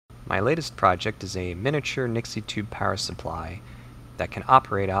My latest project is a miniature Nixie tube power supply that can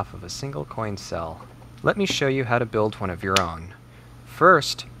operate off of a single coin cell. Let me show you how to build one of your own.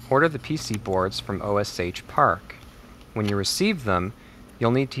 First, order the PC boards from OSH Park. When you receive them,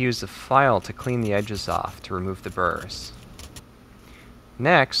 you'll need to use a file to clean the edges off to remove the burrs.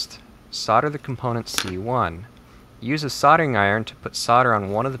 Next, solder the component C1. Use a soldering iron to put solder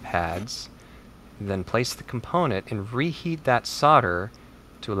on one of the pads, then place the component and reheat that solder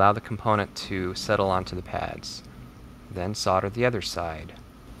to allow the component to settle onto the pads. Then solder the other side.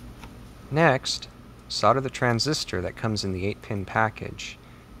 Next, solder the transistor that comes in the 8-pin package.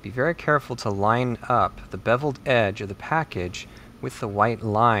 Be very careful to line up the beveled edge of the package with the white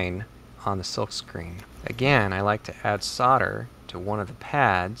line on the silkscreen. Again, I like to add solder to one of the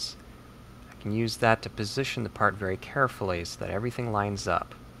pads. I can use that to position the part very carefully so that everything lines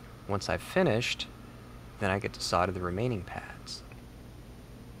up. Once I've finished, then I get to solder the remaining pads.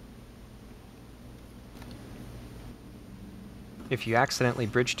 If you accidentally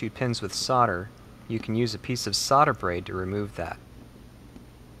bridge 2 pins with solder, you can use a piece of solder braid to remove that.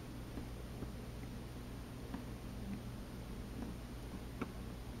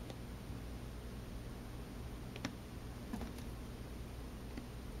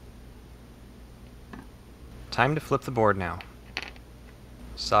 Time to flip the board now.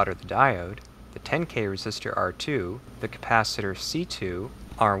 Solder the diode, the 10K resistor R2, the capacitor C2,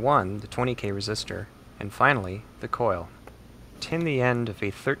 R1, the 20K resistor, and finally, the coil. Tin the end of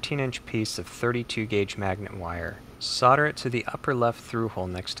a 13-inch piece of 32 gauge magnet wire. Solder it to the upper left through hole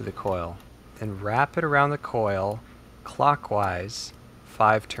next to the coil. Then wrap it around the coil clockwise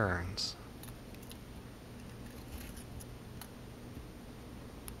 5 turns.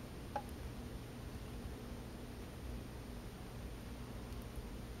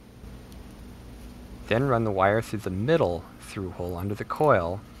 Then run the wire through the middle through hole under the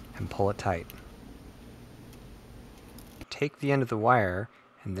coil and pull it tight. Take the end of the wire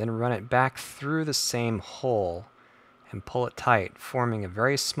and then run it back through the same hole and pull it tight, forming a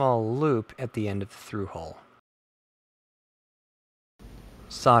very small loop at the end of the through hole.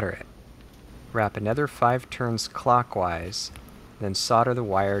 Solder it. Wrap another 5 turns clockwise, then solder the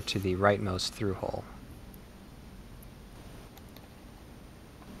wire to the rightmost through hole.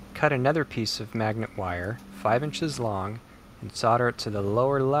 Cut another piece of magnet wire, 5 inches long, and solder it to the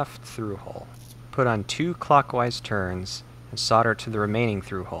lower left through hole. Put on 2 clockwise turns and solder it to the remaining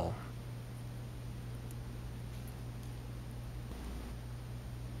through hole.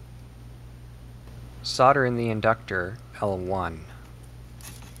 Solder in the inductor L1.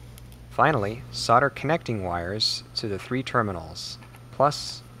 Finally, solder connecting wires to the 3 terminals,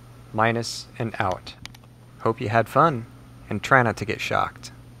 plus, minus, and out. Hope you had fun, and try not to get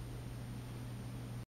shocked.